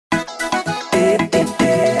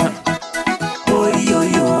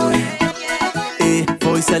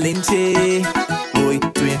Lynchy. Boy,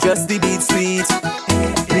 to just the beat sweet.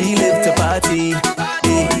 Relive the party.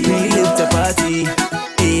 Relive the party.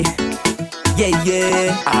 Yeah,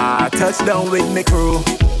 yeah. Touchdown with me crew.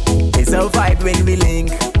 It's a vibe when we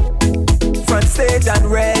link. Front stage and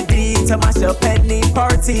ready to mash up any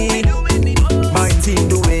party. My team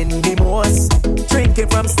doing the most. Drinking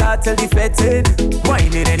from start till the fetid.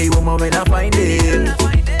 Whining any woman when I find it.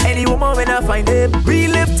 Any woman when I find it.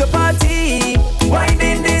 Relive the party.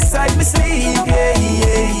 Whining this side me sleep. Yeah,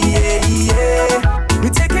 yeah, yeah, yeah. We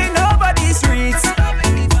taking over the streets.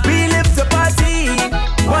 Relive the party.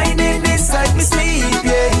 Whining this side me sleep.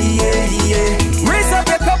 Yeah, yeah, yeah. Raise up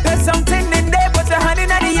your cup, there's something in there. Put your hand in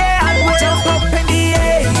the air and jump up in the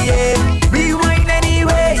air. Yeah. Rewind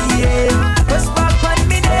anyway. Yeah. Push back on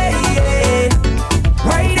me there. Yeah.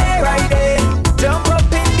 Right there, right there. Jump up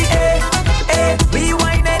in the air.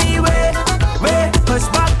 Rewind anyway. Push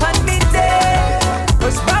back on me there.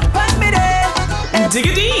 Push back on me there.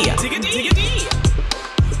 Diggity, diggity, diggity.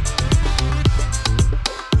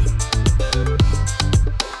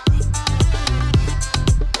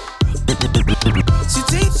 She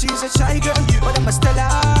thinks she's a shy girl, but I'm a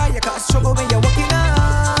Stella. You cause trouble when you're walking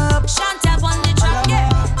up. Shanta on the track, yeah.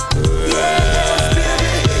 Yes,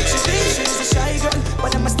 baby. She thinks she's a shy girl,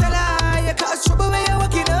 but I'm a Stella. You cause trouble when you're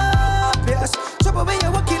walking up. Yes, trouble when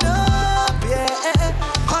you're walking up. Yeah.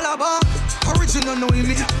 Calabar, original no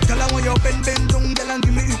limit. Girl, I want you bend down, girl, and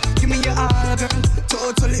give me your all, girl.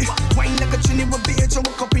 Totally. Wine like a chinny, but bitch, I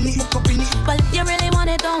walk up in it, But if you really want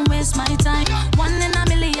it, don't waste my time. 1 in a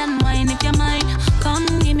million, wine if you're mine. Come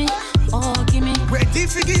give me, oh give me. ready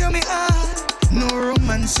for give me all. No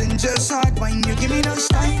romance and just hard wine. You give me no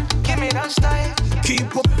style, give me no style.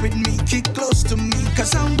 Keep up with me, keep close to me,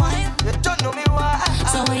 cause I'm wine. You don't know me why.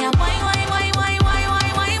 So when you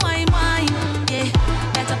wine. Yeah,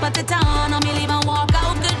 better put it down, or me leave and walk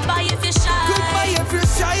out. Goodbye if you're shy. Goodbye if you're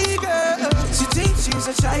shy, girl. She thinks she's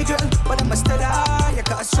a shy girl, but I'm a Stella. You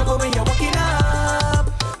cause trouble when you're walking up.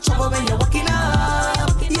 Trouble when you're walking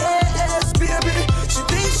up. Yes, baby. She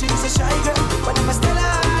thinks she's a shy girl, but I'm a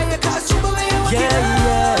Stella. You cause trouble when you're walking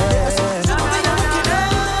up. Trouble when you're walking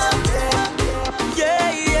up.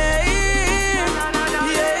 Yeah, yeah, yeah.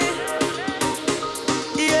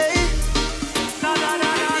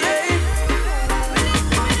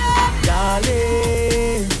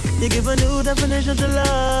 Darling, you give a new definition to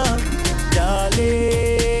love.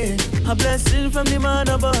 Darling, a blessing from the man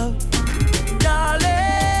above.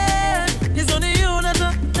 Darling, it's only you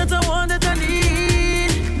that I want, that I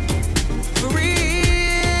need. For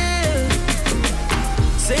real.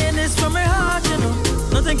 Saying this from my heart, you know.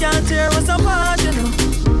 Nothing can tear us apart, you know.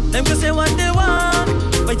 Them can say what they want,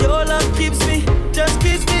 but your love just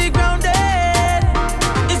keeps me grounded.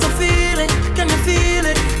 It's a feeling, can you feel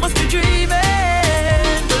it? Must be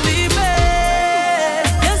dreaming, believe me.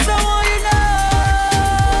 Yes, I want you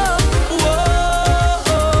know.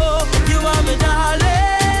 Whoa, you are my darling.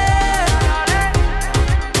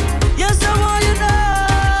 Yes, I want you know.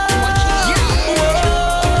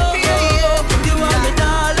 Whoa, you are my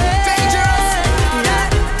darling.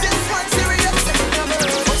 This one serious.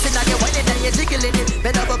 Posting like you're whining and you're jiggling it.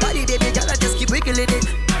 Bend up a body, baby, girl, I just keep wiggling it.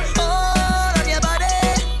 All on your body.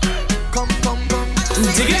 Come.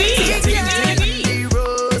 Diggity, diggity.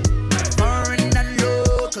 Foreign and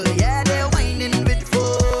local, yeah, they're whining with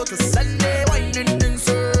focus and they're whining in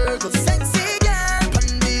circles. Sexy girl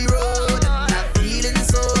on the road, and I'm feeling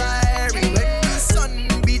so airy when the sun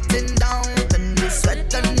beating down and the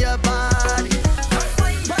sweat on your body.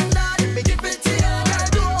 Wine on that, let me give it to you. Girl,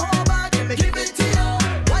 do a whole bag, let me give it to you.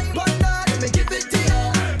 Wine on that, let me give it to you.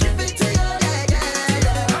 Give it to you,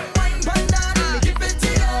 yeah. Wine on that, let me give it to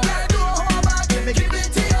you. Girl, do a whole bag, let me give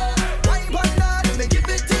it to you. Wine on that, let me give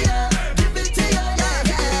it to you. Give it to you,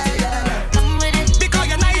 yeah. Come with it, Because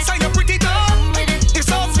you're nice and you're pretty though. come with it, You're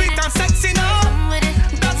so sweet and sexy now. come with it.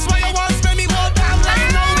 That's why you want to spend me more time right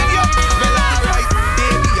now with you. Well, alright,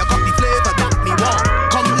 baby, you got the flavor that me want.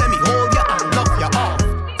 Come, let me hold you and love you off.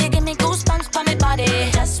 You give me goosebumps for my body.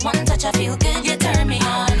 Just one touch, I feel good. You turn me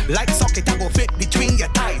on. Like socket, I go fit between your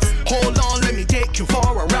thighs. Hold on, let me take you for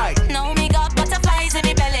a ride. Know me got butterflies in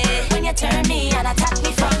me belly when you turn me and attack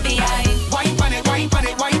me from behind. Wine pan it, wine pan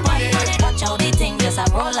it, wine pan it. Watch how the thing just a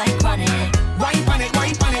roll like running. Wine pan it,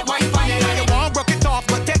 wine pan it, wine pan it. You want broke it off,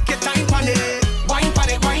 but take your time pan it. Wine pan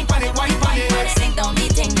it, wine pan it, wine pan it. Sink down the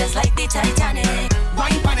thing just like the Titanic.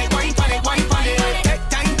 Wine pan it, wine pan it, wine pan it. Take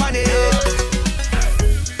time pan it.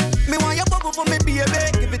 Me want your bubble for me,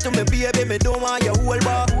 baby. Give it to me, baby. Me don't want your whole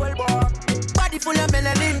bar. Body full of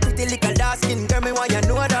melanin, pretty little dark skin, girl. Me want you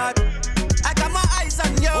know that. I got my eyes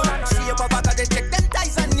on you. See your papa got the check them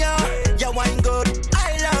ties on you. You wine good,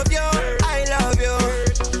 I love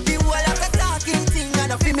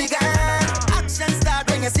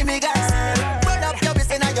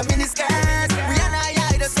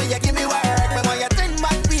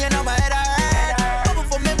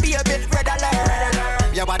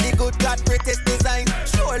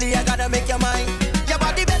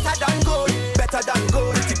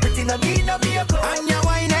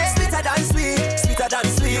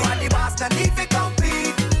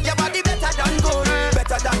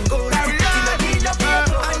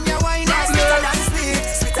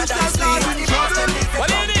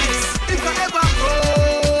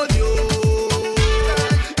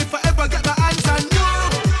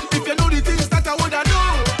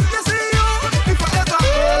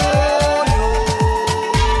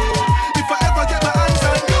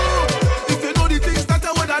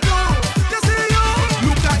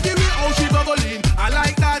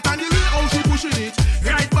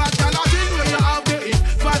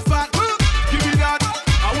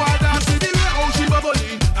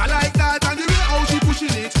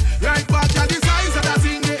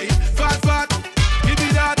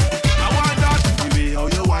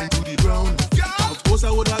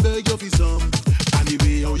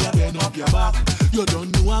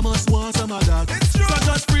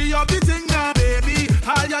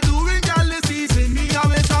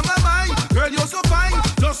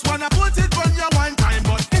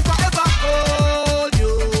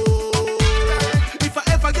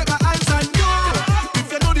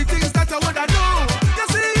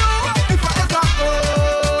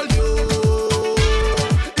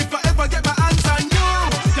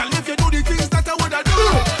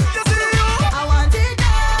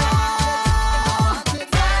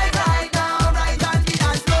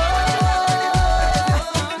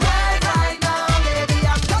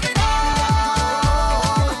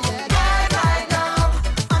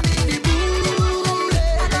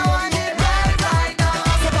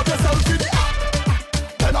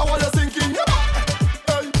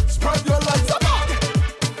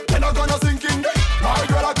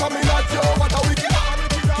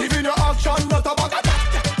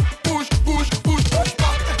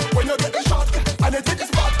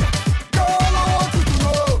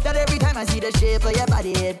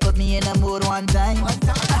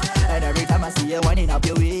And every time I see you winding up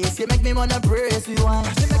your waist, you make me wanna brace with one.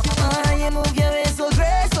 You move your waist so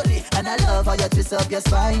gracefully, and I love how you twist up your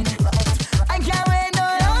spine. I can't wait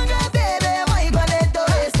no longer, baby. Why you gonna do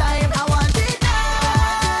this time? I want it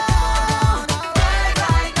now,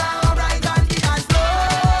 right now, right on the dance floor.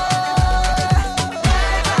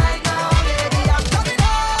 Right now, baby, I'm coming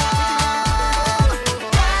home.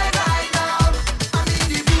 Right now, I'm in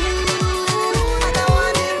the mood, and I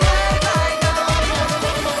want it right now.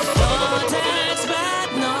 Don't text back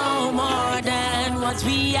no more than what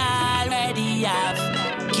we already have.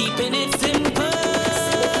 Keeping it simple.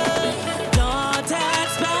 Don't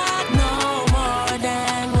text back no more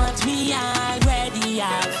than what we already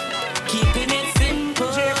have. Keeping it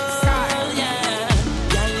simple. Yeah.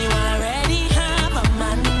 Girl, you already have a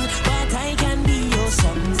man, but I can be yours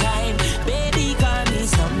sometime. Baby, call me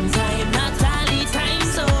sometime, not all the time.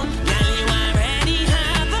 So, girl, you already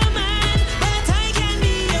have a man, but I can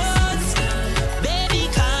be yours. Baby,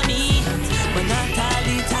 call me, but not all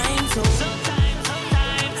the time. So, sometimes,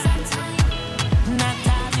 not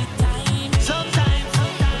all the time. Sometimes,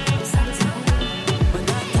 but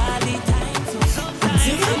not all the time. So, sometimes.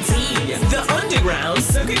 DMT, the underground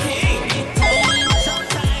Soca King.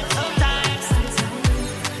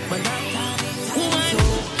 Woman,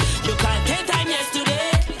 you called 10 times yesterday,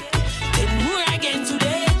 10 more again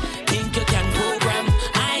today. Think you can program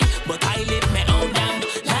but I live my own damn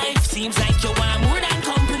life. Seems like you want more than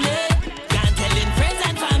company. Can't telling friends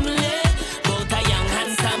and family about a young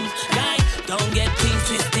handsome guy. Don't get things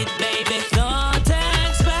twisted, baby. Don't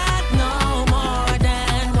text back no more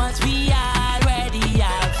than what we already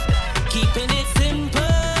have. Keeping it simple.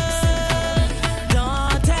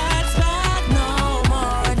 Don't text back no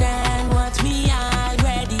more than what we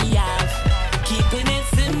already have. Keeping it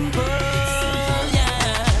simple,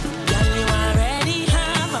 yeah. Girl, you already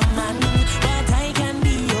have a man, but I can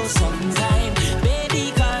be yours sometime. Baby,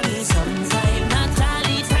 call me sometime, not all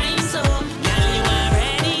the time. So, girl, you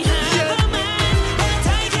already have a man, but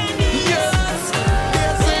I can be yours.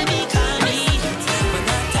 Baby, call me, but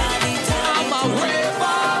not all the time. I'm a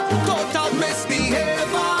raver, total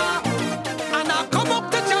misbehavior, and I come up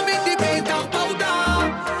to jam in the paint and powder.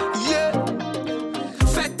 Yeah,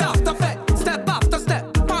 fet after fet, step after step,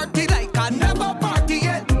 party like I never party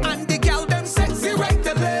yet. And the girl them sexy right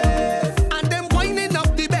to left, and them winding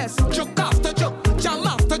up the best, juke after juke, jam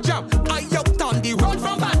after jam. I out on the road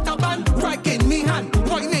from back to band, right in me hand,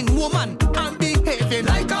 winding woman, and behaving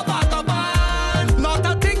like a vagabond. Not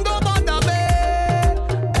a thing no bother me.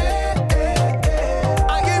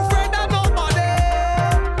 I ain't afraid of nobody.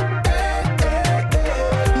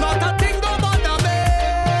 Not a thing no bother me.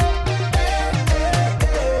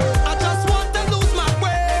 I just want to lose my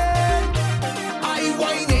way. I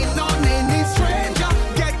whining on any stranger,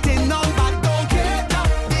 getting on but don't cater.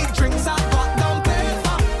 The drinks I got don't pay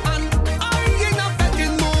for, and I in a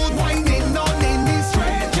betting mood. Whining on any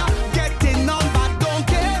stranger, getting on but don't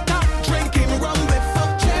cater. Drinking rum with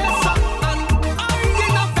fuck chaser, and I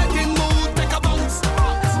in a betting mood. Take a bounce,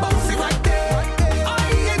 bounce it right there. I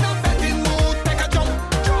in a betting mood. Take a jump,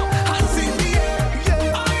 hands in the air.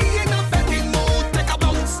 I in a betting mood. Take a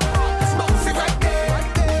bounce, bounce it right there.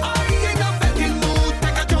 I in a betting mood.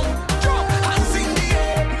 Take a jump, hands in the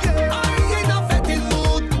air. I in a betting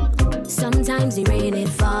mood. Sometimes the rain is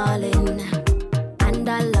falling, and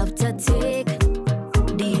I love to take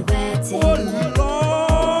the wetting.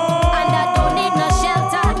 And I don't need no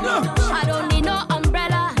shelter, I don't need no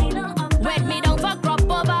umbrella. Wet me down for crop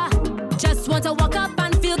over. Just want to walk up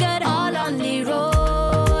and feel good all on the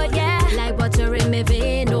road, yeah. Like butter in my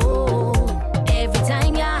vein, oh. Every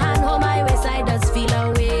time your hand hold my waist, I just feel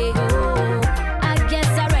away, oh. I guess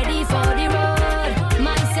I'm ready for the road.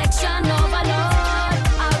 My section overload.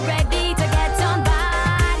 I'm ready to get on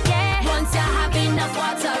bad, yeah. Once you have enough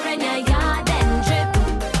water in your yard, then drip,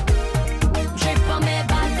 drip on me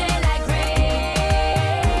body like rain.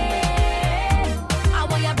 I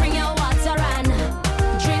want you bring your water and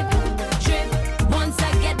drip, drip. Once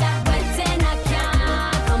I get that wet in, I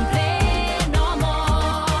can't complain no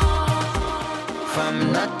more. From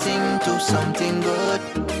nothing to something good,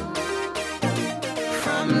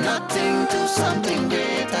 from nothing to something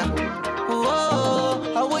greater.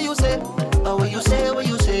 Whoa, how will you say? How will you say? What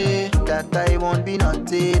you say? That I won't be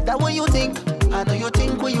nothing. That what you think? I know you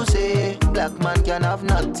think what you say. Black man can have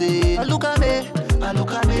nothing. Look at me,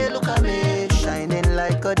 look at me, look at me, shining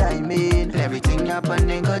like a diamond. Everything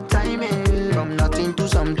happening good timing. From nothing to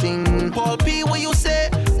something. Paul P, what you say?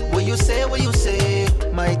 What you say? What you say?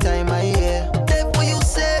 My time, my year. Dave, what you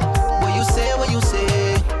say? What you say? What you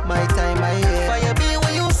say? My time, my year. Fire B,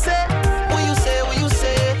 what you say? What you say? What you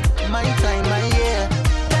say? My time, my year.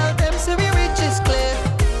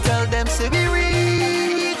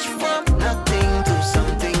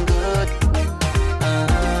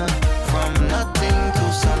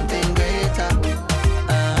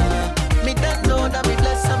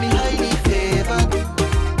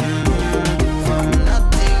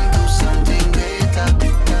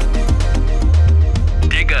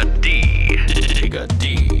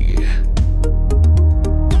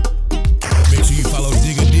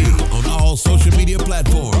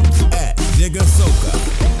 Digger Soca.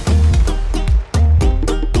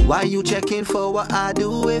 Why you checking for what I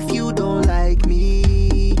do if you don't like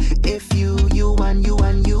me? If you and you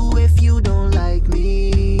and you if you don't like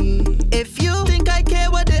me. If you think I care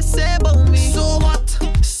what they say about me, so what?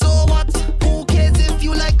 So what? Who cares if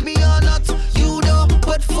you like me or not? You don't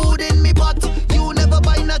put food in me pot. You never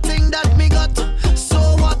buy nothing that me got. So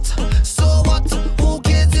what? So what? Who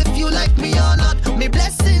cares if you like me or not? Me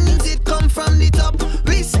blessings it come from the top.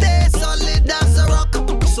 We stay solid as a rock.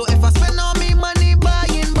 So if I spend all me money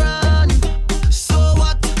buying brand, so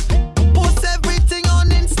what? Post everything on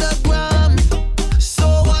Instagram. So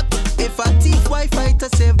what? If I thief Wi-Fi to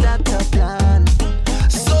save data plan.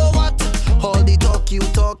 So what? All the talk you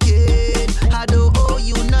talking, I don't owe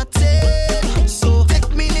you nothing. So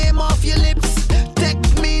take me name off your lips. Take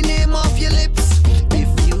me name off your lips. If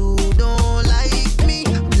you don't like me,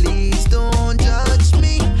 please don't judge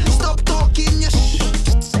me. Stop talking your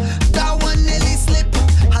that one nearly slip.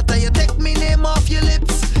 After you take me name off your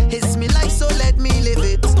lips, it's me life, so let me live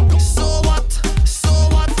it. So what? So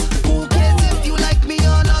what? Who cares if you like me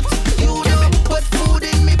or not? You don't put food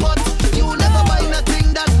in me pot. You never buy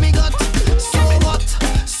nothing that me got. So what?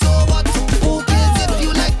 So what? Who cares if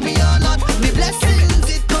you like me or not? Me blessings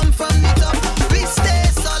it come from the top. We stay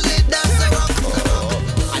solid as a rock.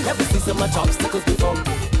 I never see so much obstacles before.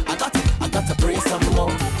 I got to pray some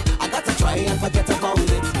more. I got to try and forget about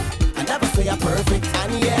it. I never say I'm perfect,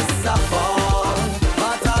 and yes I fall,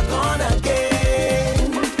 but I'm gonna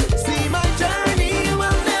again. See my journey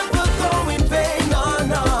will never go in vain, no,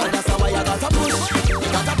 no. And that's why I gotta push. You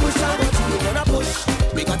gotta push and go through. We gonna push.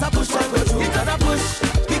 We gotta push and go through. We gonna push.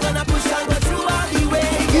 We gonna push and go through all the way.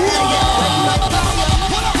 Yeah, yeah.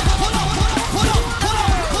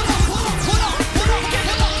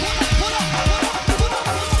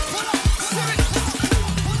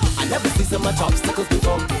 I never see so much obstacles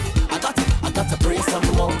before. I got to pray some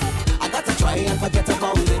more. I got to try and forget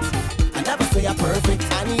about it. I never say I'm perfect,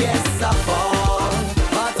 and yes I fall,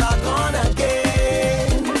 but I'm gonna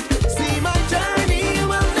again. See my journey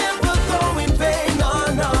will never go in vain, no,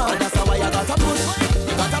 no. And that's why I gotta push.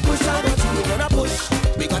 You gotta push and go through. We gonna push.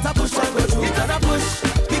 We gotta push and go through. We gonna push.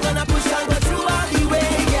 We gonna push and go through all the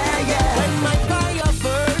way, yeah, yeah. When my fire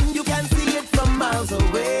burn, you can see it from miles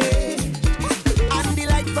away. And the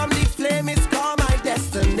light from the flame is called my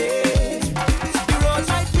destiny. The road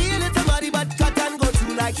might feel little muddy, but cut and go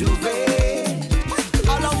through like Juve.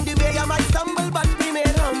 Along the way I might stumble, but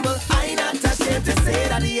remain humble. I not ashamed to say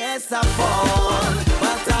that yes I fall,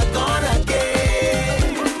 but I'm gonna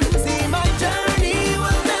again. See my journey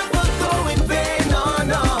will never go in vain, no,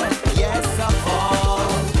 no. Yes I fall,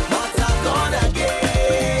 but I'm gonna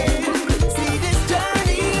again. See this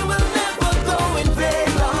journey will never go in vain,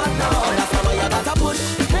 no, no. That's why I gotta push.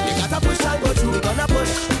 We gotta push and go through. We gonna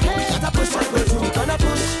push. We gotta push and go through. We gonna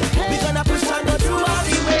push. We gonna push and go through all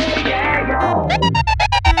the way. Yeah, yeah.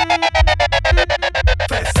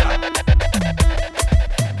 Festa.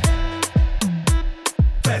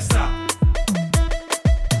 Festa.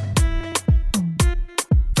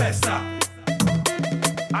 Festa.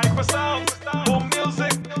 Hyper sound, boom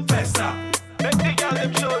music. Festa. Make the girl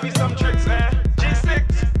them show me some tricks, man. G6.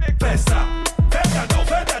 Festa. Festa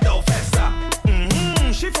do, festa.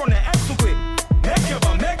 She from the X to quick. Make your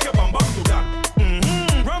bum bum to that.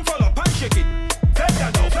 Run full up and shake it.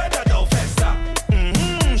 Festa do, festa.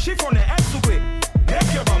 She from the X to quick.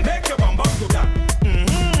 Make your bum bum to that.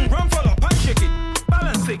 Run full up and shake it.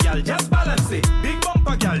 Balance it, girl, just balance it. Big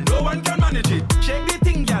bumper, girl, no one can manage it. Shake the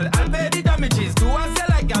thing, girl, I'll pay the damages. Do as you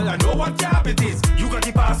like, girl, I know what your habit is. You got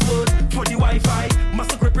the password for the Wi-Fi.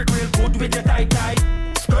 Must grip it real good with your tight.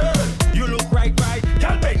 Skirt, you look right.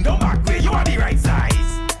 Girl, bend down back way, you are the right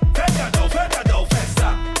size. Festa do, festa.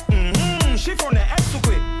 She from the X to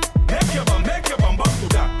quick. Make your bum bum to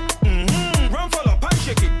that. Run full up and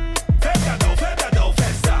shake it. Festa do, festa.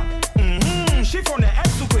 She from the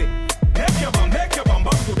X to quick. Make your bum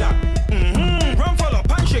bum to that. Run full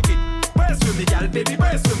up and shake it. Press for me, girl, baby,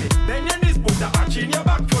 press for me. Then your knees put the arch in your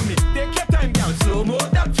back for me. Take your time, girl, slow mo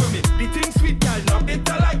that for me. The thing sweet, girl, knock it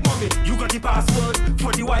like mommy. You got the password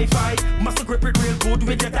for the Wi-Fi. Must grip it real good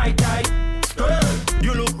with your tight. Skirt,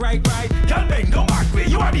 you look right. Girl, bend down back way,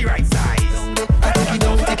 you are the right size. I take it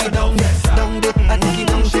down, I take it down, I take it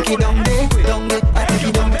down, I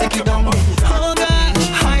take it down. Oh gosh,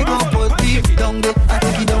 I go put deep down, I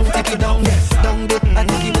take it down, I take it down, I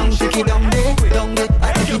take it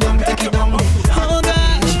down, Oh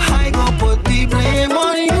gosh, I go put the blame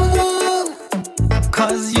on you,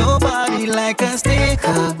 'cause your body like a stick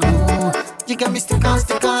of glue. You got me stick on.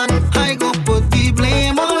 I go put the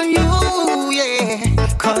blame on you, yeah,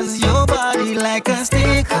 'cause your body like a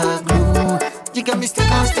stick of glue. You got me stick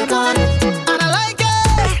on, and I like it.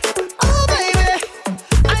 Oh baby,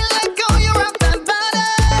 I like how you rock that body.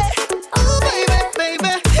 Oh baby,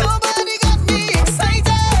 your body got me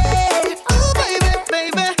excited. Oh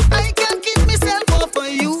baby, I can't keep myself off for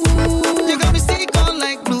you. You got me stick on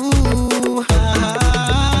like glue.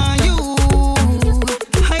 You,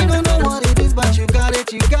 I don't know what it is, but you got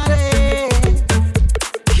it.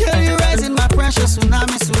 Hear you rising, my precious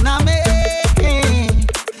tsunami.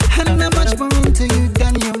 And not much more into you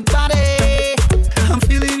than your body. I'm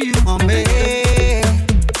feeling you on me.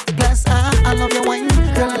 Plus, I love your wine,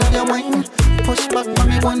 girl, I love your wine. Push back for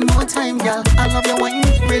me one more time, girl. I love your wine,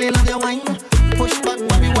 really love your wine. Push back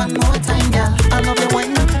for me one more time, girl. I love your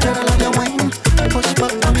wine, girl, I love your wine. Push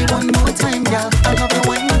back for me one more time, girl. I love your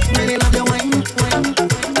wine, really love your wine.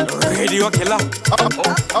 Radio killer.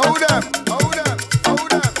 Hold up.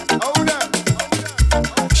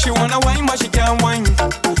 She wanna wine, but she can't wine.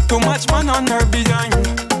 Too much man on her behind.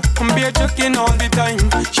 I'm beer chucking all the time.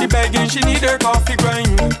 She begging, she need her coffee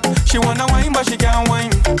grind. She wanna wine, but she can't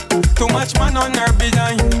wine. Too much man on her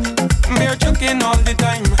behind. I'm beer chucking all the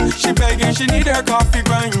time. She begging, she need her coffee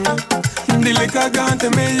grind. The liquor gone to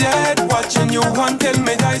me yet. Watching you until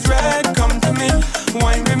my eyes red. Come to me,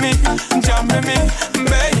 wine with me, jam with me,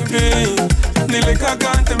 baby. The liquor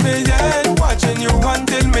gone to me yet. Watching you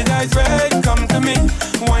until my eyes red. Come to me,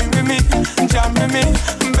 wine with me, jam with me,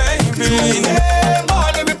 baby. Hey,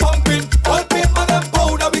 money we pumping, all paper and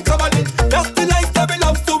powder we coming in. That's the lifestyle we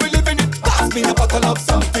love, so we living it. Pass me a bottle of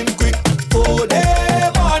something quick. Oh, hey,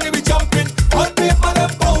 money we jumping, all paper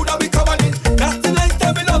and powder we coming in. That's the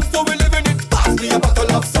lifestyle we love, so we living it. Pass me a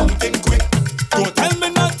bottle of something quick. Don't tell me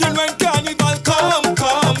nothing when carnival come.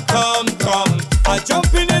 I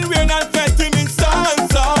jumping in rain and sweating in sun.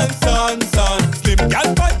 Slim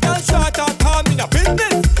gal, fat gal, short or tall, in a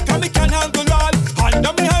business. Can me can handle all.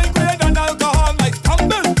 Under me high grade and alcohol might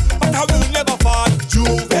stumble, but I will never fall.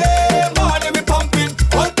 Juve, money we pumping,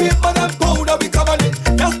 all paper and powder we coming in.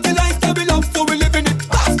 That's the lifestyle we love, so we living it.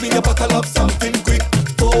 Pass me a bottle of something quick.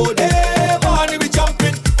 Oh, money we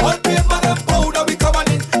jumping, all paper and powder we coming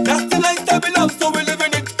in. That's the lifestyle we love, so we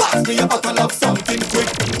living it. Pass me a bottle of something quick.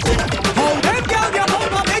 How them girl your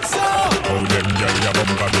bumper big so?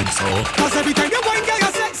 Cause every time you wine, girl,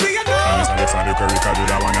 you're sexy, you know. Alexander Curry, cause you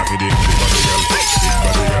don't wanna feed it.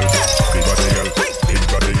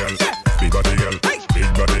 Big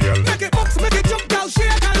body girl. Make it box, make it jump, girl,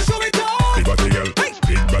 shake and show it off. Big body girl.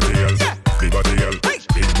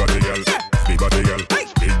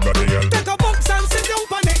 Take a box and sit down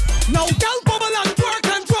on it. Now, girl, bubble and twerk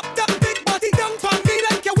and drop that big body down on me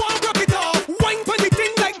like you want rock it off. Wine for the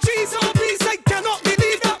thing like cheese on piece. I cannot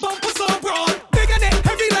believe that bumper so broad. Big and it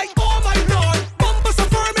heavy like oh my lord. Bumper so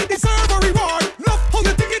firm it deserve a reward. Love how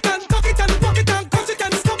you dig it and tuck it and rock it and crush it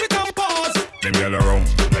and stop it and pause. Them girl around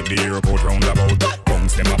like the airport roundabout.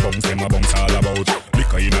 Bounce them a bounce all about.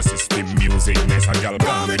 Liquor in a system, music, mess a gal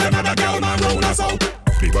gone with another gal man roll us out.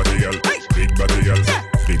 Big body girl.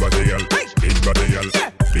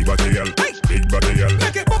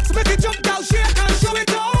 Make it box, make it jump, girl, shake and show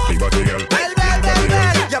it off. Big body girl. Well,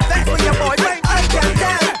 you're best for your boyfriend, I can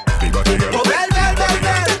tell. Big body girl. Well,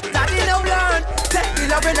 daddy now learn, take the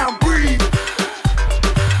loving and breathe.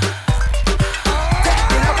 Take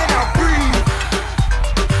the loving and breathe.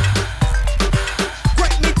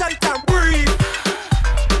 Grip me tight and breathe.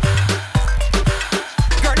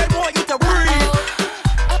 Girl, I want you to breathe.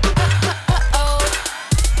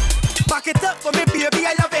 Back it up for me, baby,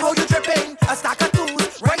 I love it how you dripping. A stack of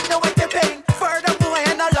tools, right now I'm tipping. Furthermore,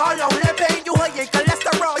 and a all on living. You high in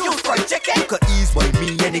cholesterol, you fried chicken. You could ease by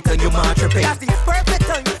me anytime you mind tripping. That's the perfect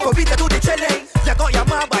time for me to do the chilling. You got your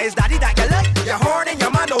man by his daddy that you like. Your horn and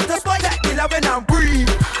your man out to spite. Take the loving and breathe.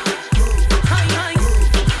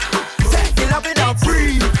 Take the loving and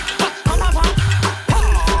breathe.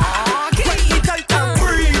 Grip me tight and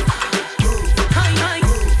breathe.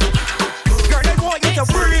 Girl, I want you to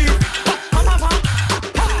breathe.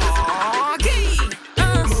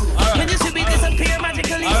 When you see me disappear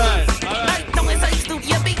magically. Like, no, it's like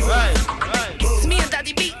Studio B. It's me and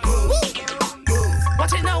Daddy B.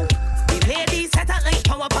 Watch it now. The ladies set out like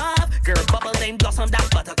Powerpuff. Girl, bubble name blossom that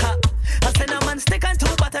buttercup. A cinnamon stick and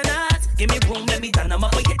two butternuts. Give me room, let me turn 'em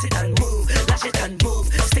up. We hit it and move. Lash it and move.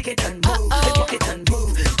 Stick it and move. Walk it and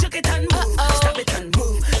move. Chuck it and move. Stab it and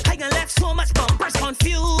move. I can left so much bumpers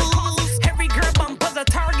confused. Every girl bumper's a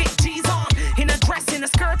target. G's on. In a dress, in a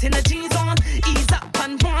skirt, in a jeans on. Ease up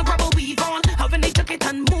and one grab a weave on. How when they chuck it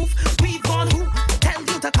and move. Weave on. Who tell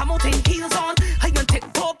you to come out in heels on? I can take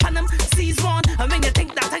four on them. Seize one. And when you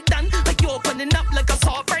think that I done, like you opening up like a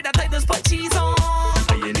soft bread that I just put cheese on.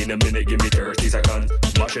 I ain't in a minute, give me 30 seconds.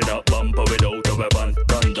 Mash it up, bumper without a a bun.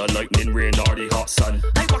 Thunder, lightning, rain, or the hot sun.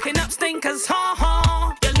 I'm walking up stinkers, ha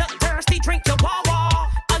ha. You look thirsty, drink your wawa.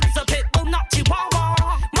 A pit will knock you wawa.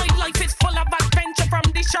 My life is full of adventure from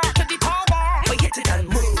the shark to the tower. I hit it and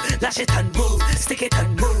move, lash it and move, stick it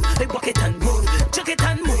and move, I walk it and move, jug it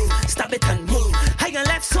and move, stab it and move. I ain't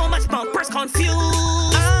left so much bumpers confused.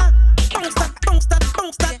 Bounce that, bounce that,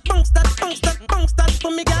 bounce that, bounce that, bounce that, bounce that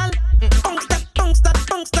for me, gal. Bounce that, bounce that,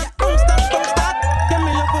 bounce that, bounce that, bounce that. Give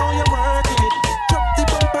me love how you working it. Drop the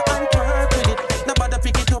bumper and twerk with it. Now bother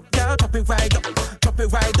pick it up, girl. Drop it right up, drop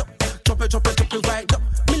it right up, drop it, drop it, drop it right up.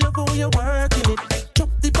 Me love how you working it. Drop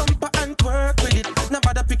the bumper and twerk with it. Now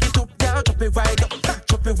bother pick it up, girl. Drop it right up,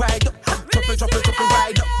 drop it right up, drop it, drop it, drop it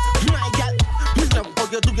right up. My gal, me love how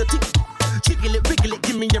you do your thing. Jiggle it, wiggle it,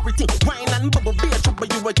 give me everything. Wine and bubble, beer, trouble,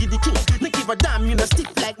 you a giddy king. Like give a damn, you know, stiff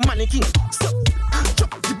like mannequin. So,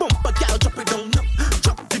 drop the bumper, gal, drop it down low.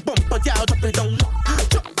 Drop the bumper, gal, drop it down low.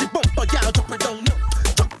 Drop the bumper, gal, drop it down low.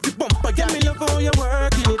 Drop the bumper, gal. Me love how you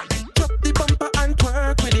working it. Drop the bumper and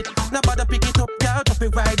twerk with it. Now bother pick it up, gal, drop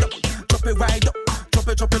it right up. Drop it right up. Drop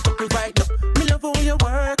it, drop it, drop it right up. Me love how you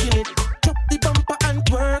working it. Drop the bumper and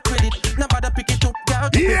twerk with it. Now bother pick it up, gal,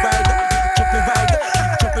 drop it right up. Drop it right up.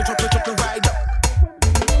 Drop it, drop it, drop it right up.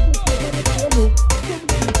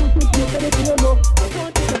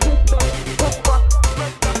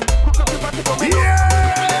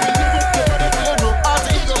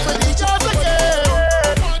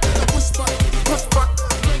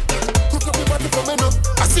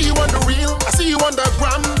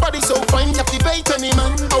 So fine, captivate any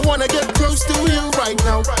man. I wanna get close to you right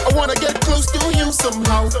now. I wanna get close to you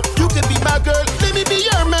somehow. You can be my girl, let me be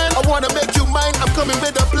your man. I wanna make you mine, I'm coming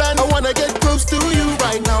with a plan. I wanna get close to you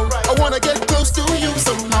right now. I wanna get close to you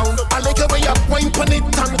somehow. I like the way you wine on it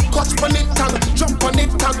and clutch on it and jump on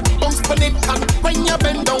it and bounce on it and when you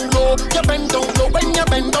bend down low, you bend down low. When you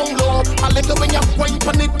bend down low, I like the way you wine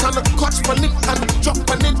on it and clutch on it and jump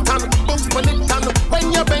on it and bounce on it and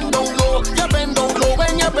when you bend down low, you bend down low.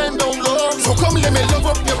 When you bend down low, so come let me love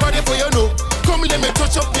up your body for you know. Come let me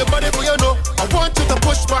touch up your body for you know. I want you to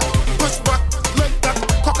push back like that.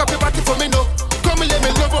 Cock up your body for me know. Come let me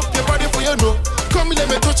love up your body for you know. Come let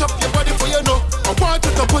me touch up your body for you know. I want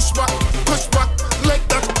you to push back like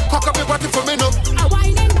that. Cock up your body for me know. I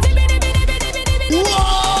whine and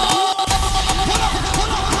whoa!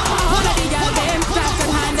 Hold up the girl, them start to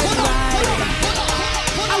handle right.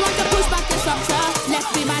 I want to push back the structure, left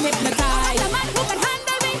the man hypnotized. The man who can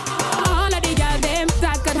handle me. All of the girl, them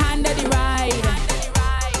start to handle the ride.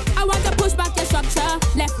 I want to push back the structure,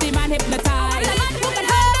 left the man hypnotized. The man who can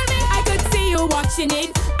handle me. I could see you watching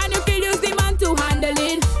it, and you feel use the man to handle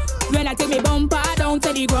it. When I take me bumper down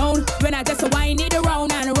to the ground, when I just wind it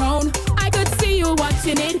around and around, I could see you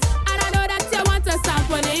watching it, and I know that you want to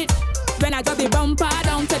sample it. When I drop the bumper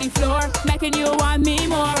down to the floor, making you want me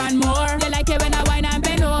more and more. You like it when I whine and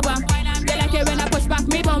bend over. You like it when I push back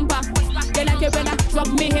me bumper. You like it when I drop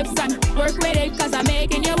me hips and work with it, cause I'm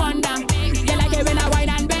making you wonder. You like it when I whine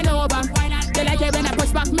and bend over. You like it when I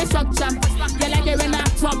push back me structure. You like it when I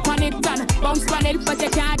drop on it and bounce on it, but you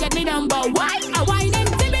can't get me number. Why? I whine and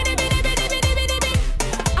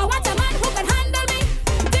I want a man who can handle me.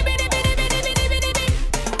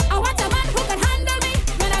 I want a man who can handle me.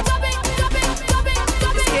 When I drop it, drop it, drop it, drop it,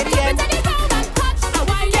 drop it to the ground and touch. I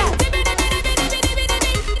whine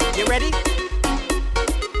and you ready?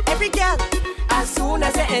 Every girl, as soon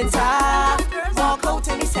as you enter, walk out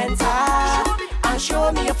in the center and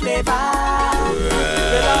show me your flavor.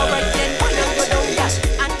 Well, alright then, why don't go down, yeah,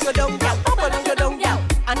 and go down, yeah, why don't go down, yeah,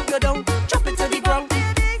 and go down, drop it to the ground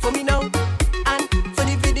for me now. And for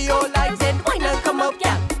the video like then, why not come up,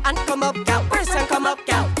 yeah, and come up, yeah, press and come up,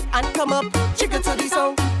 yeah, and come up, jiggle to the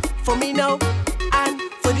song for me now. And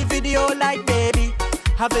for the video like baby,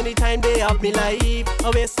 have any time they have me life.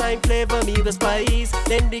 A waistline flavor me the spice.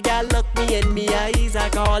 Then the gal look me in me eyes. I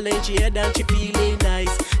call and she head and she feeling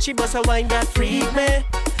nice. She bust a wine that freak me.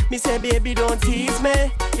 Me say baby don't tease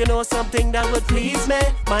me. You know something that would please me.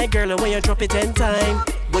 My girl, when you drop it 10 times,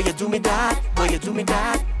 will you do me that? Will you do me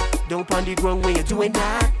that? Don't pound the ground when you're doing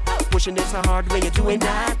that. Pushing it so hard when you're doing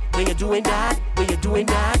that. When you're doing that. When you're doing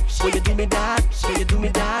that. Will you do me that? Will you do me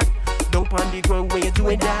that? Don't pound the ground when you're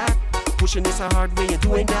doing that. Pushing it so hard when you're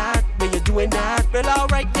doing that. When you're doing that. Well,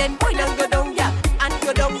 alright then, why not go down, yeah, and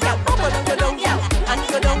go down, yeah, and go down, yeah, and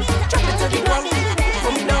go down, drop it to the ground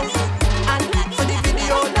for me now. And for the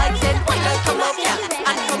video like then, why not come up, yeah,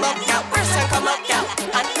 and come up, yeah, press and come up, yeah,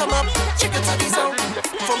 and come up, check it to the song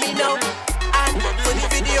for me now. And for the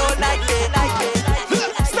video like it, like it, like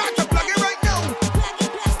it. Start to plug it right now.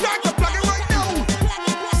 Start to plug it right now.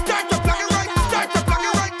 Start to plug it right. Start to plug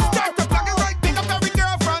it right. Start to plug it right. Pick up every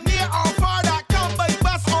girl from near or far that come.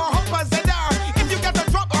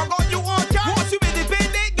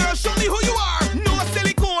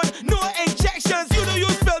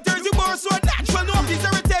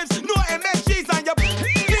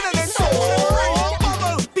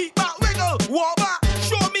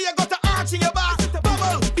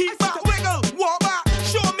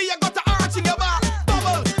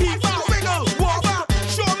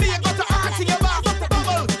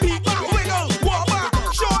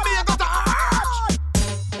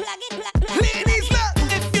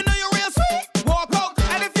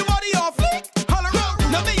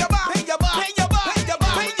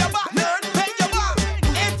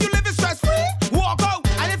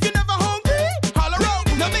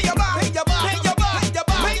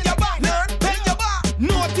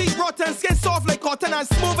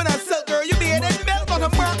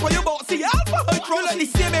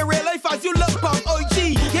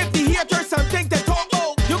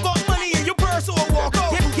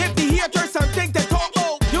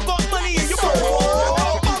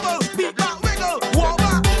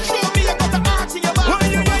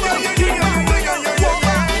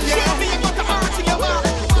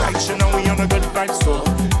 a good vibe store.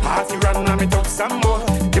 Party run and me talk some more.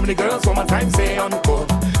 Give me the girls one more time, say encore.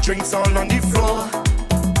 Drinks all on the floor.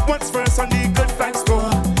 What's first on the good vibe store?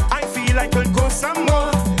 I feel like I'll go some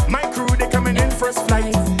more. My crew, they coming in first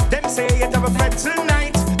flight. Them say it have a flight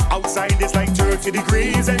tonight. Outside it's like 30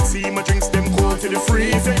 degrees. And see my drinks, them cold to the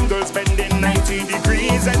freezing. Girls spending 90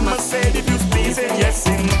 degrees. And must say if you please. And yes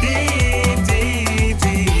indeed,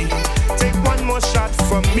 take one more shot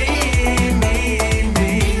from me.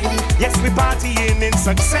 Yes, we partying in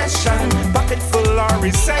succession. Pocket full or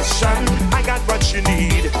recession. I got what you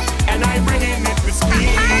need, and I'm bringing it with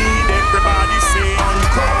speed. Everybody say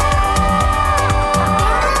encore.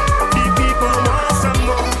 The people want some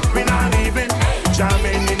more. We're not even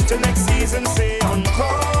jamming into next season. Say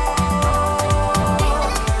encore.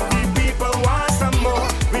 The people want some more.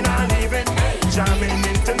 We're not even jamming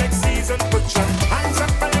into next season. Put your hands up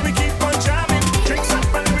and we keep on jamming. Drinks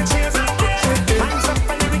up and we cheers again. Hands up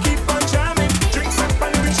and we keep on jamming. Drinks up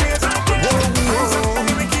and we cheers again. Hands up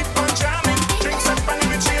and we keep on jamming. Drinks up and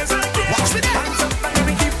we cheers again. Hands up and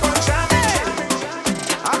we keep on jamming.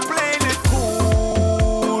 I'm playing it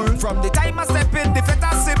cool. From the time I step in, the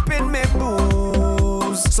feta sipping me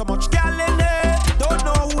booze. So much gal in there, don't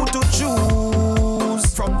know who to choose.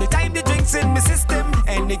 From the time the drinks in my system,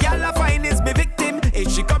 and the gal I find is my victim.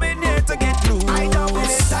 Is she coming here to get loose? I down in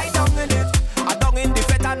it, I down in it. I down in the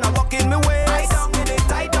feta and I walk in my way. I down in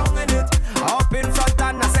it, I down in it. Up in front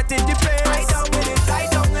and I set in the place. I down in it, I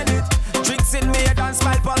down in it. Drinks in me head and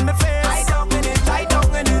smile on my face. I down in it, I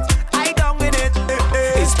down in it. I down in it.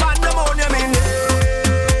 It's pandemonium in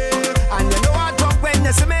here. And you know I drunk when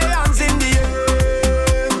you see me hands in the air.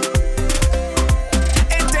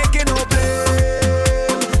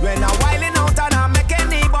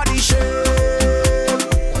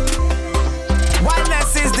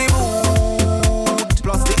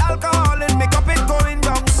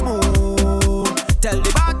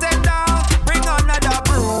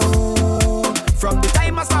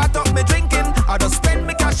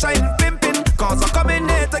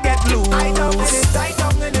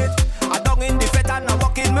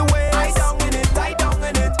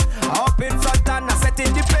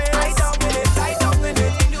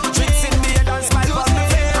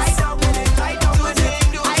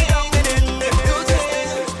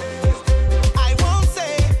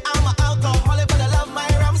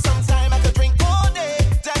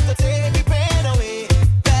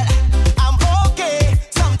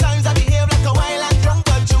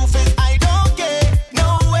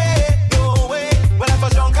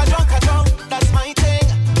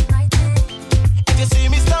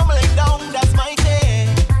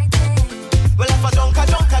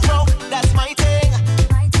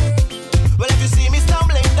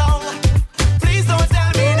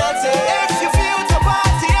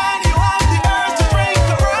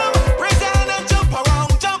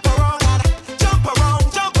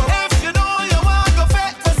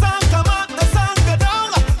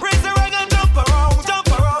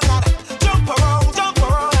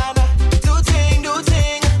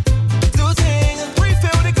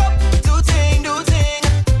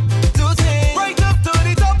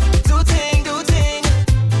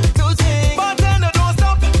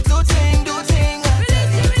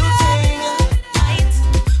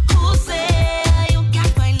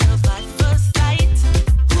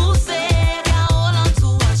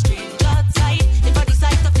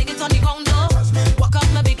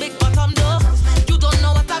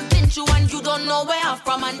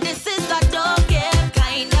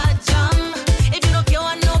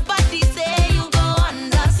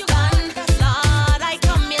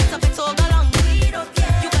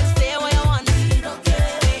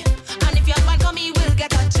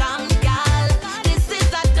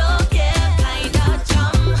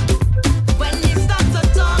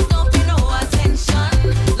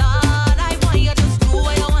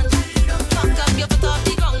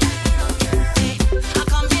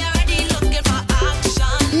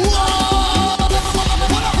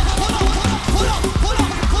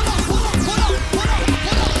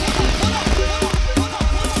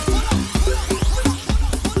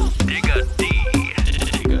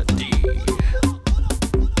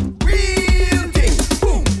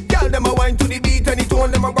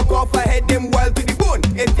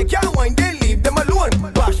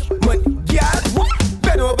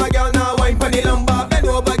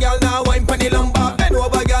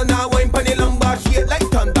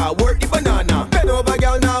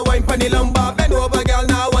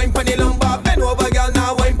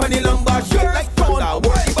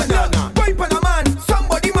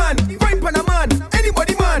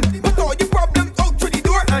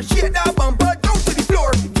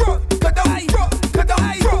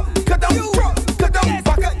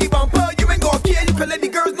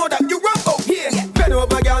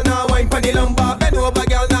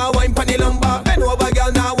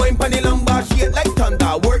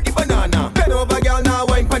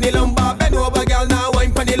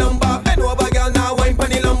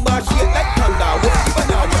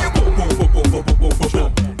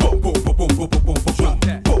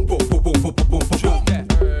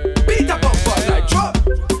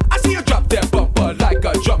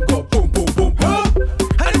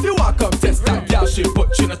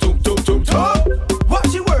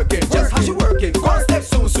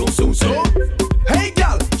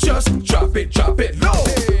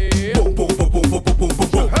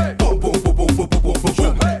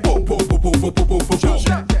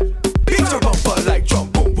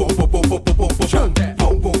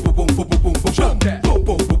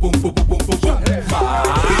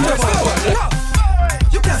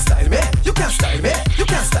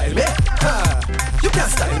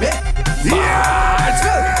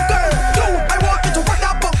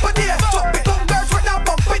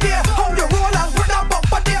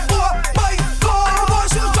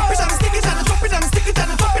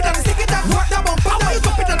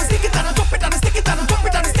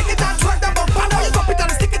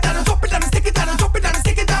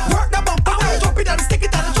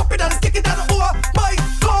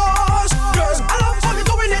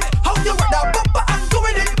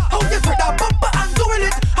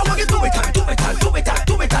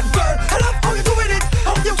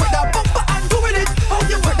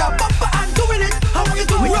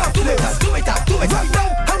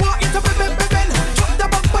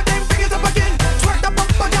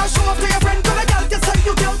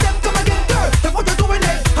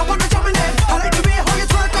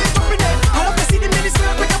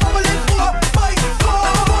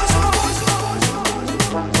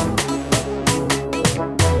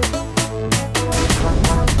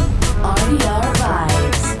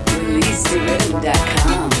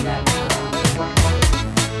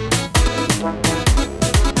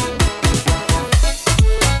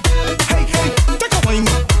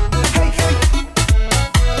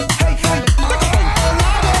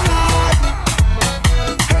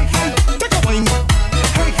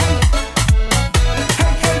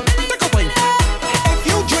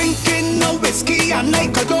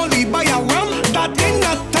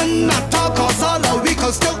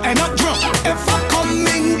 will still end up drunk. If I come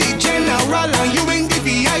in the general and you in the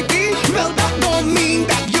VIP, well that don't mean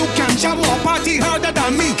that you can jam or party harder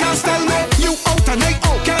than me. Can't tell me you out and I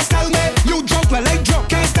out. Can't tell me you drunk well I drunk.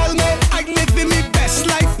 Can't tell me I live in me best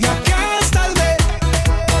life. You can't tell me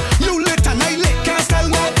you lit and I lit. Can't tell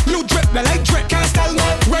me you drip well I drip. Can't tell me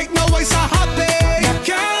right now I so happy. You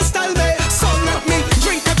can't tell me. So let me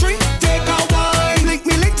drink a drink, take a wine, link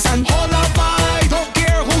me links and hold a vibe. Don't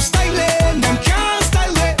care who's styling, them can't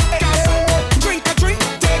style me. Drink a drink,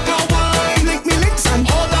 take a wine, link me links and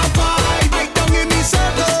hold a vibe. Right down in me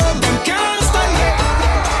circle, them can't style me.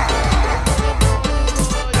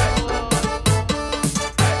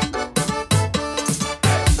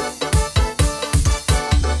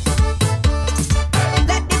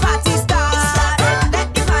 Let the party start. Let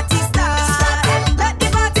the party start. Let the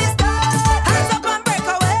party start. Hands up and break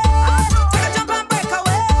away. Take a jump and break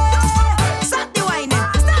away. Start the whining.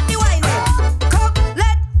 Start the whining. Come,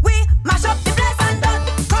 let we mash up the place and done.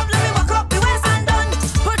 Come, let me walk up the waist and done.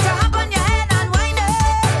 Put your hand on your head and wind it.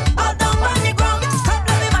 All down on the ground. Come,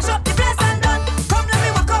 let me mash up the place and done. Come, let me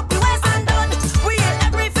walk up the waist and done. We in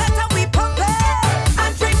every fete and we pump it.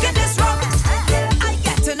 I'm drinking this rum. I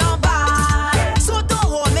get to know bad, so don't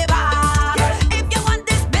hold me back. If you want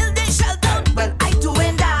this building shelled out, well I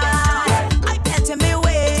doing that. I petting me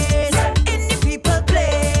ways in the people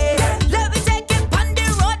place. Let me take it on the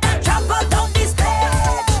road and travel down the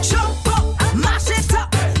stage. Jump up, mash it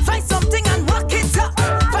up, find something and walk it up.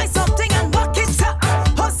 Find something and walk it up.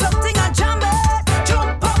 Hold something and jam it.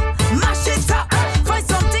 Jump up, mash it up, find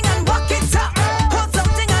something and walk it up. Hold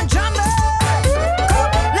something and jam it.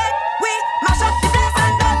 Come, let we mash up the place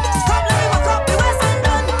and done. Come, let me walk up the waist and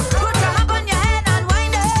done. Put your hand on your head and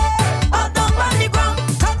wind it. All down on the ground.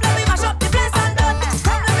 Come, let me mash up the place and done.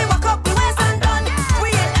 Come, let me walk up the waist and done. We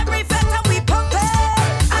in every fete and we pump it.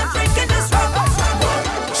 I'm drinking this rum.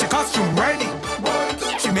 She costume ready,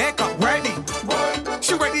 she makeup ready,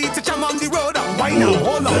 she ready to jam on the road and wine and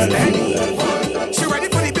hold on steady. She ready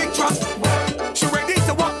for the big truck, she ready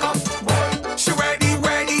to walk up, she ready,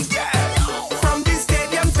 yeah. From the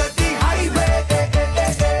stadium to the highway,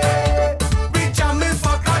 we jamming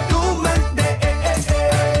for Kadooman Day.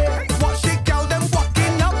 Watch the girl them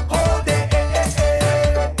walking up all day,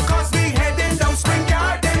 'cause we heading down Spring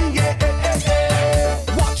Garden, yeah.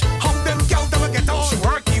 Watch how them girl them get on. She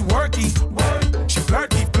worky, she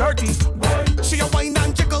flirty, she a wine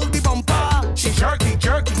and jiggle the bumper. She jerky,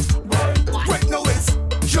 break no waist,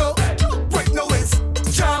 yo, break no waist,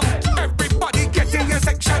 jam. Everybody get in your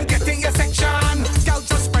section, Girl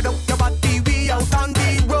just spread out your body, we out on the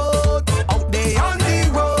road, out there on the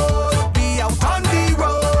road, we out on the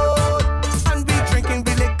road, and we drinking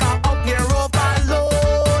the liquor out here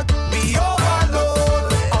overload, we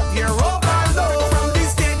overload, out here overload. From the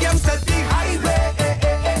stadium to the highway,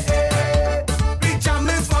 we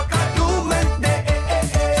jamming for Kadooman Day.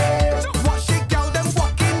 Watch the girl them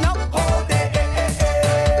walking up all day,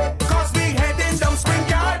 'cause we heading down Spring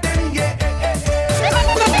Garden, yeah.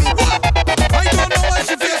 I don't know what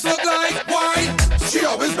she face look like. Why? She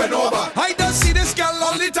always been over. I don't see this girl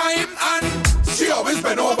all the time, and she always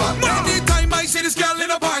been over. Anytime I see this girl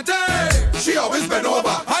in a party, she always been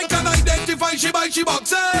over. I can identify she by she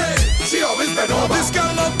boxing. She always been over. This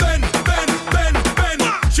girl love bend.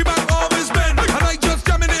 She back always bend, and I just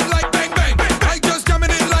jamming it like bang bang. I just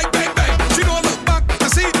jamming it like bang bang. She don't look back to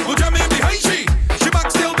see who jamming behind she. She back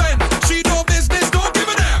still bend. She no business, don't give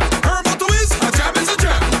a damn. Her motto is a jam is a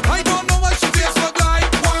jam. I don't know what she face look like.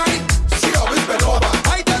 Why? She always been over.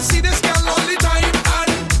 I just see this girl all the time, and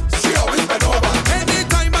she always been over.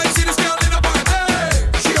 Anytime I see this girl in a party,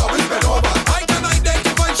 she always been over. I can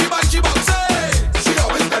identify she by she boxing. She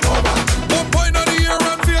always been over. One point of the year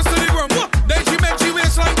and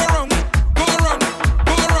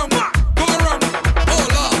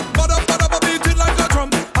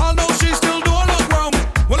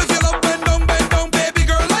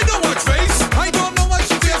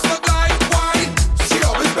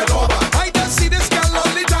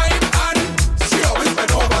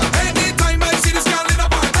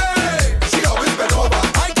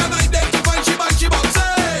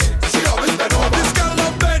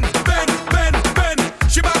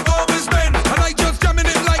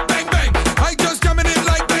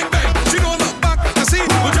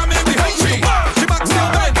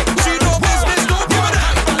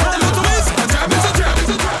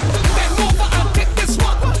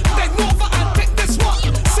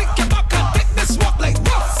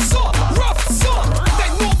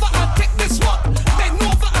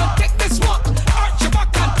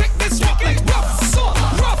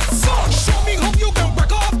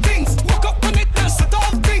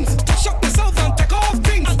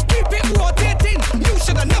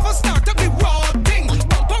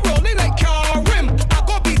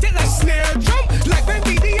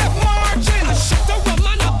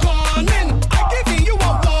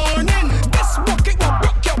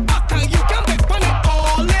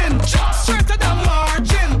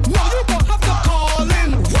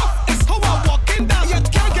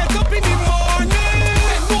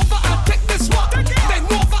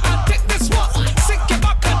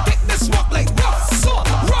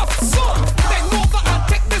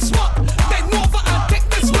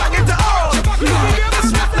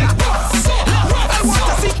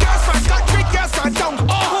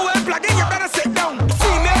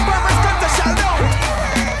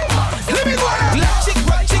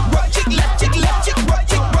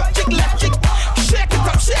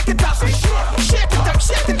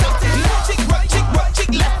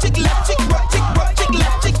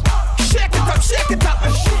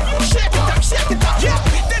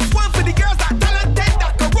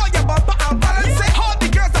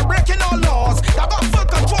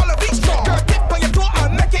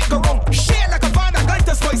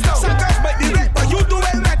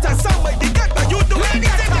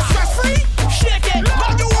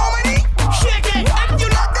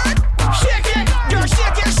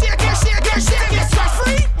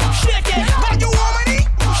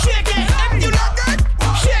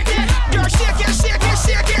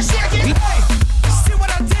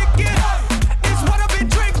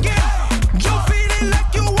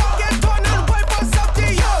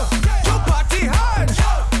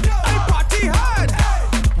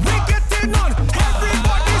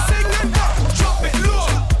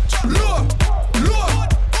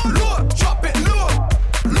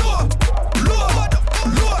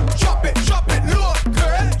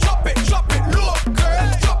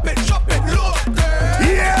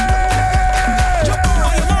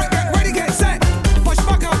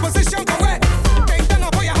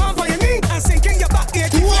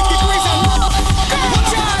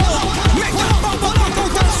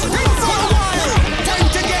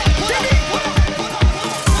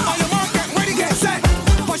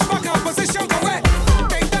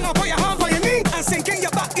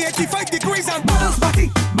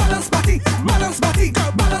balance body,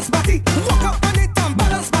 girl, balance body. Walk up on it and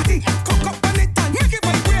balance body. Cock up on it and make it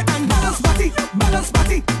vibrate and balance body,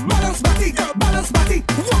 girl, balance body.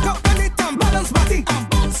 Walk up on it and balance body. And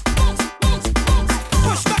bounce.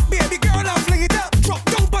 Push back, baby girl, and fling it up. Drop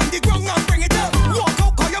down on the ground and bring it up. Walk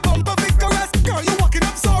out, call your bumper vigorous. Girl, you walking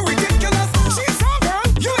up so ridiculous. She's some girl,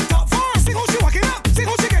 you ain't top far. See how she walking up, see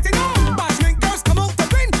how she getting on. Bashment girls come out to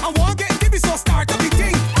win. I want get dibby, so start up the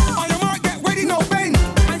thing. On your mark, get ready, no bend.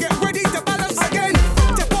 And get ready to balance again.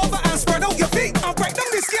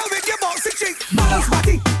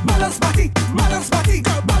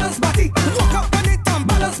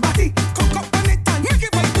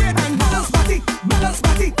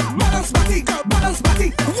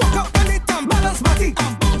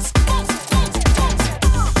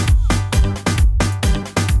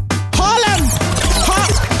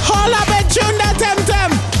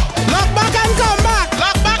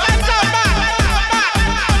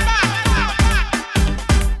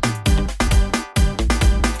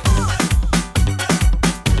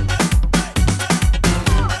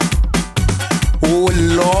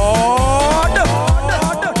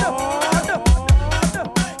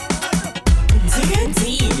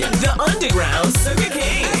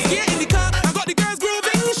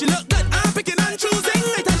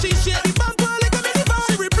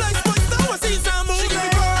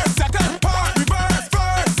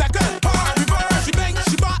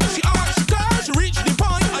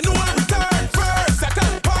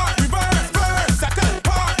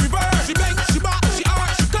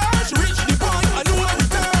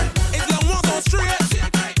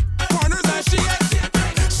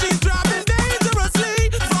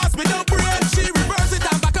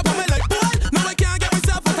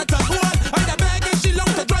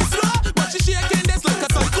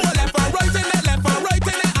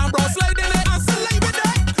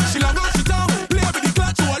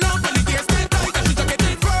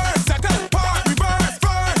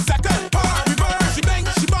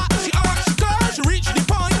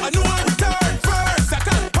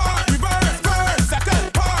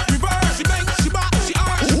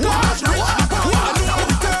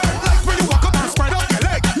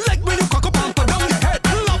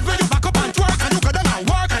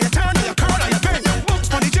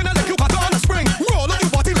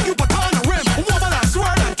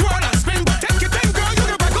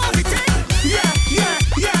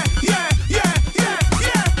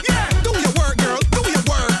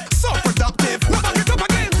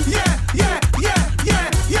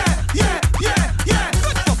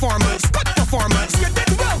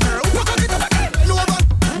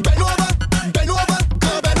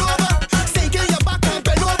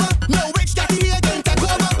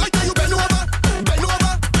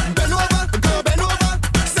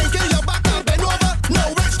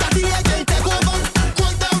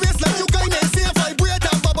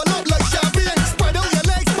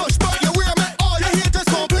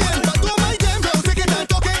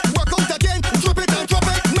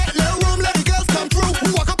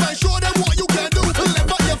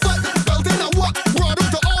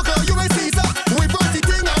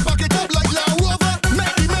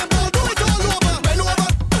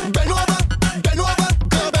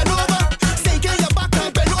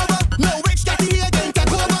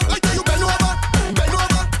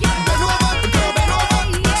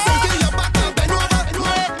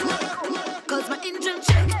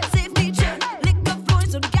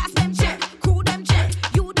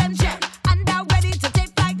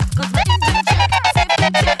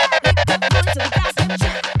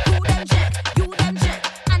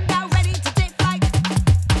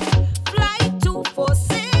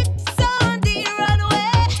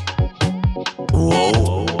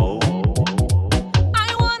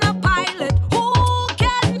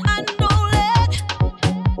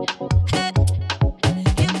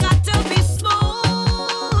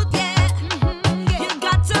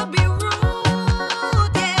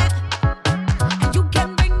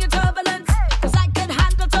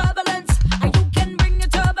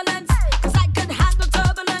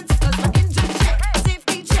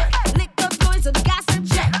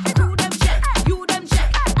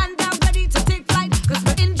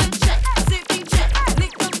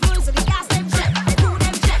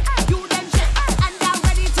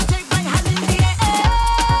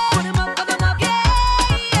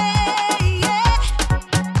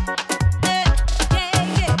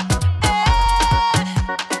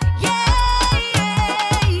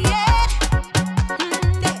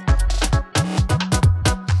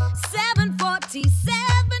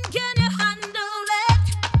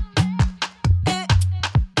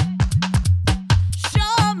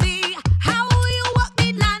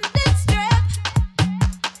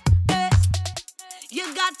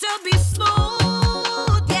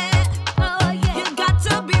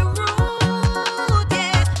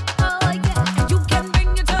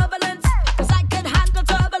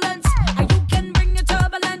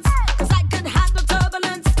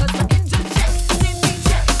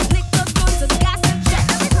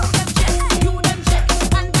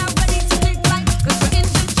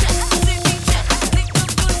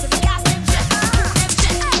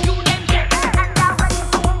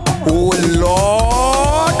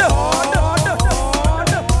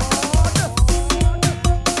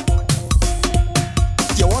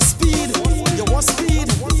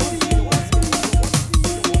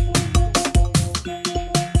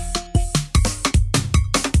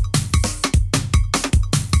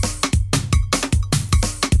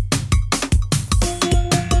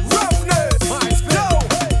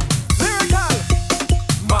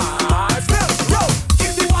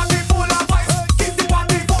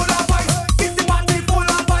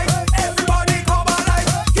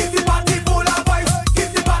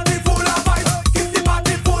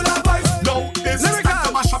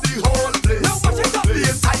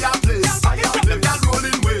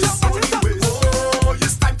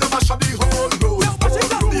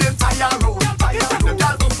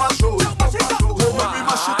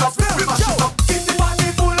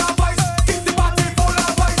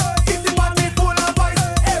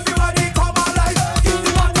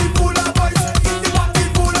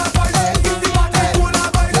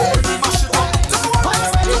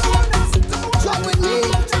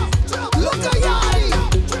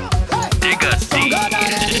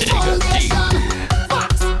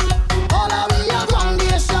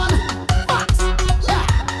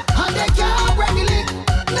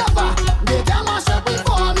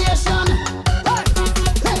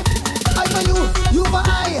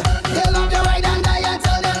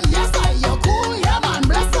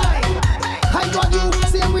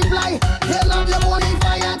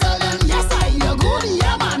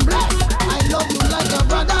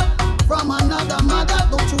 from another mother.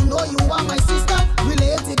 Don't you know you are my sister?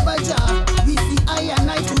 Related by Jah. We see I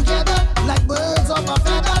and I together like birds of a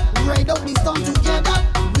feather. Ride out the storm together.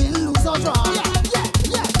 Win, lose or draw.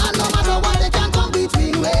 And no matter what they can come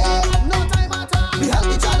between we. No time at all. We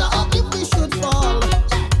help each other up if we should fall.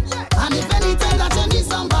 And if anytime that you need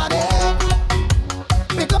somebody,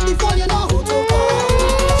 pick up the phone, you know who to call.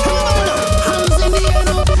 Hands in the air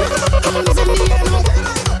now. Hands in the air now.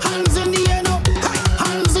 Hands in the air now.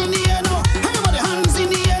 Hands in the air now. Everybody hands in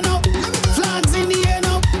the air now.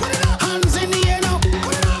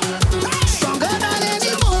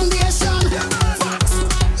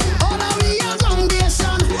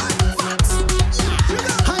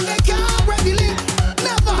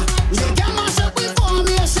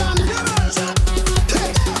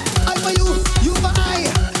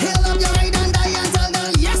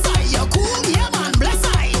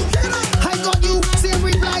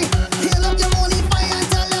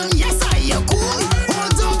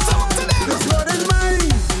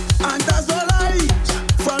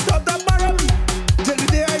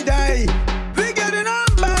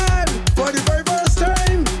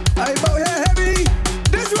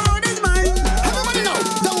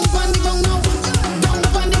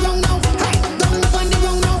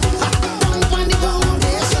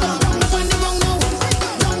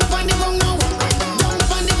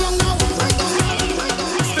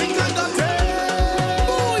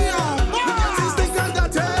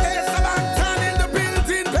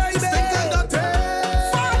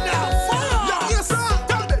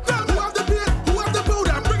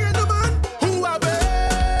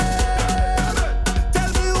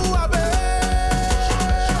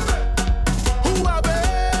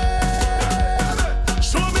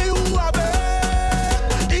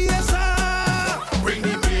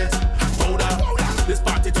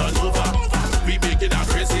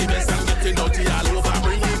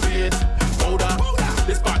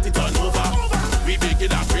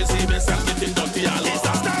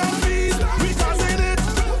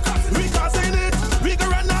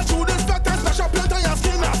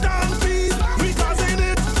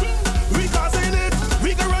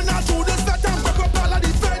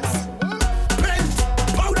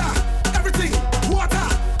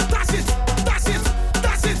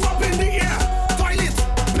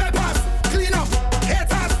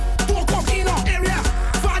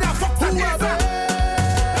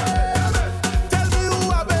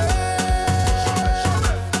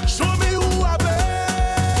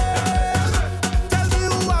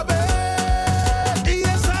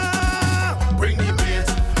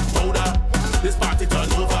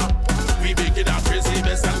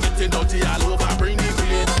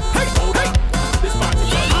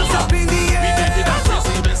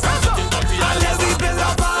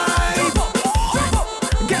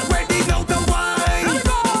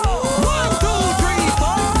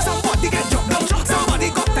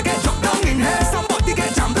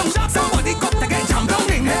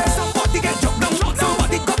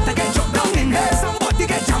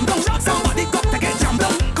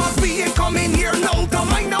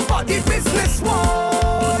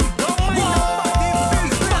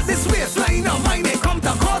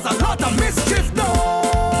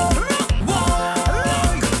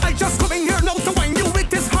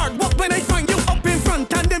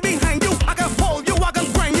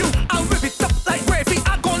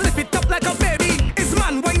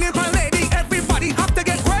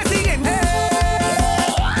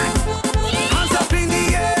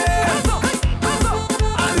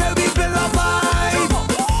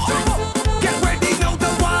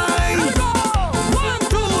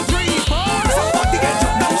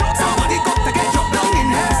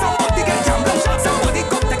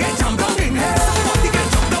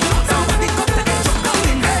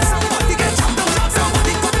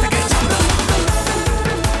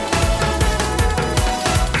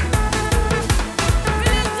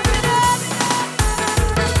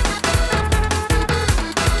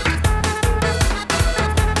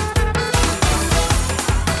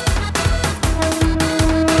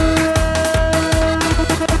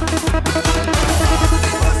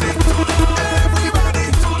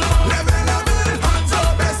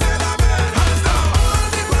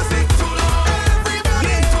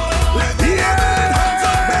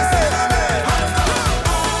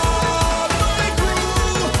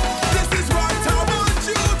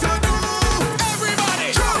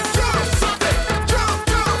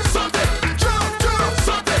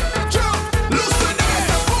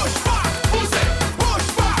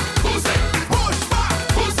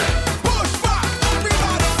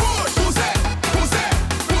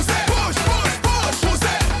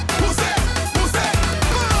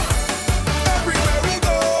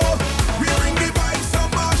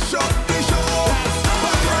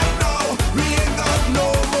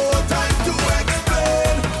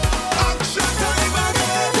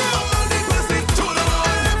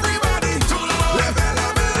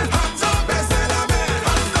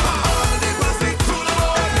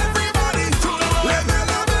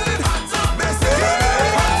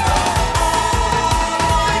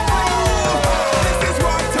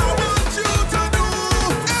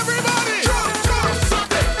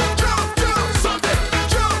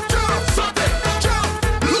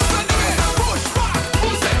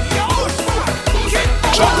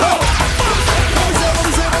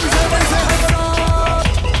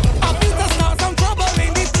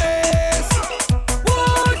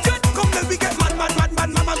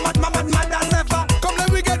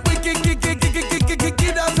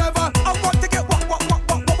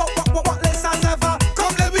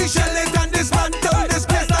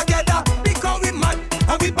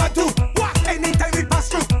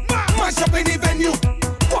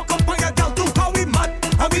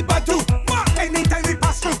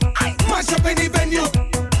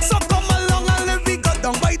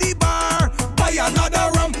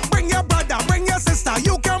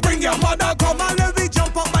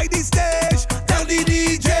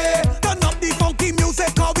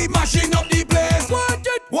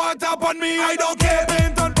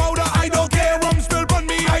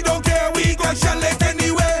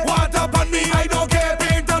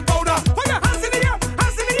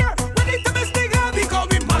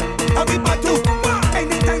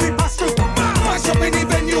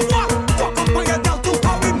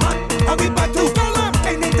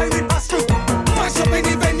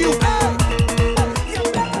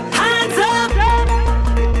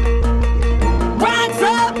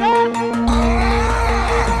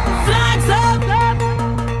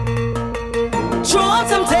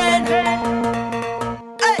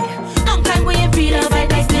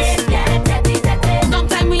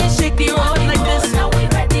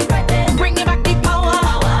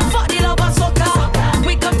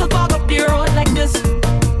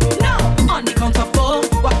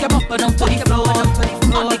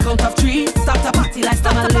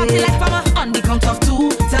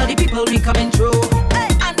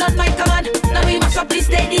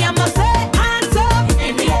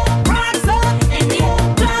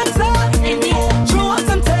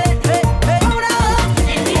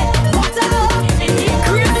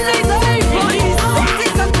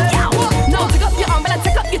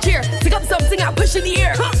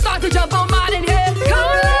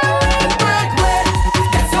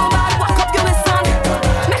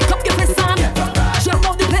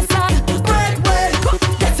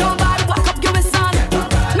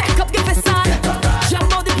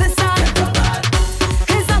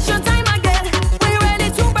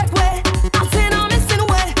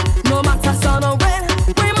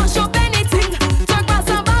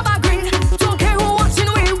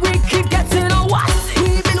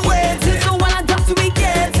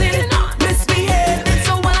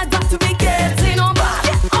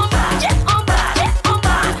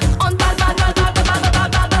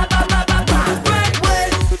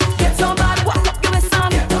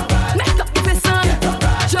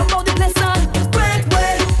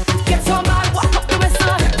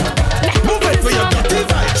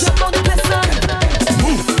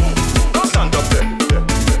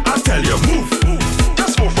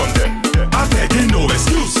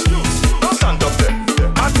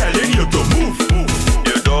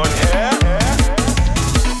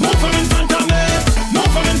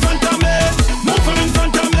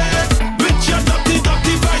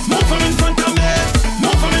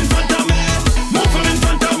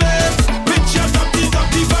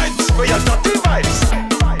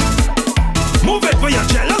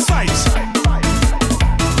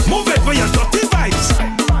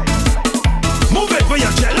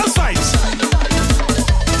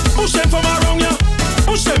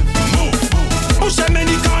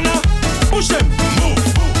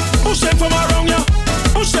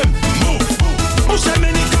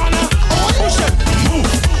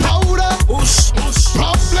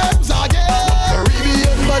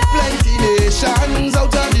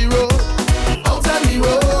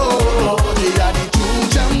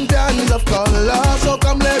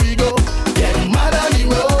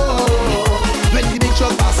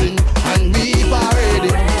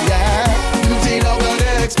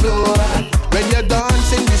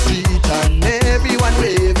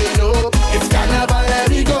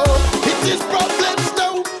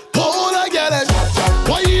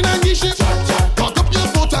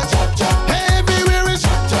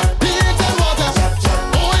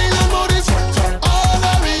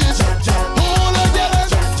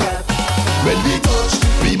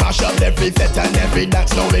 on every fet and every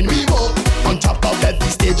dance now when we walk. On top of every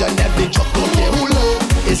stage and every truck, don't care who low.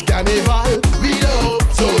 It's carnival, we know.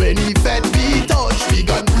 So any fet we touch, we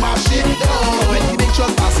gon' mash it down. When the big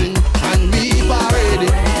truck passing and we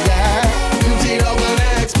parading, yeah, beauty love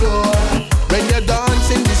gonna explore. When you're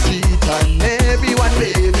dancing the street and everyone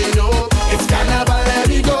waving up, it's carnival, let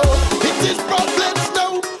me go. It is problems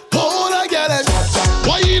now, hold a girl and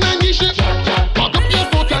wine and dish it. Cock up your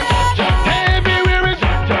foot and everywhere is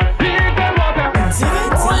big and water.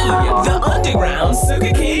 The Underground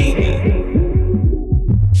Soca King.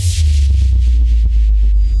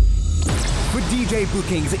 For DJ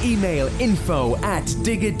bookings, email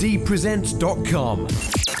info@diggerdpresents.com.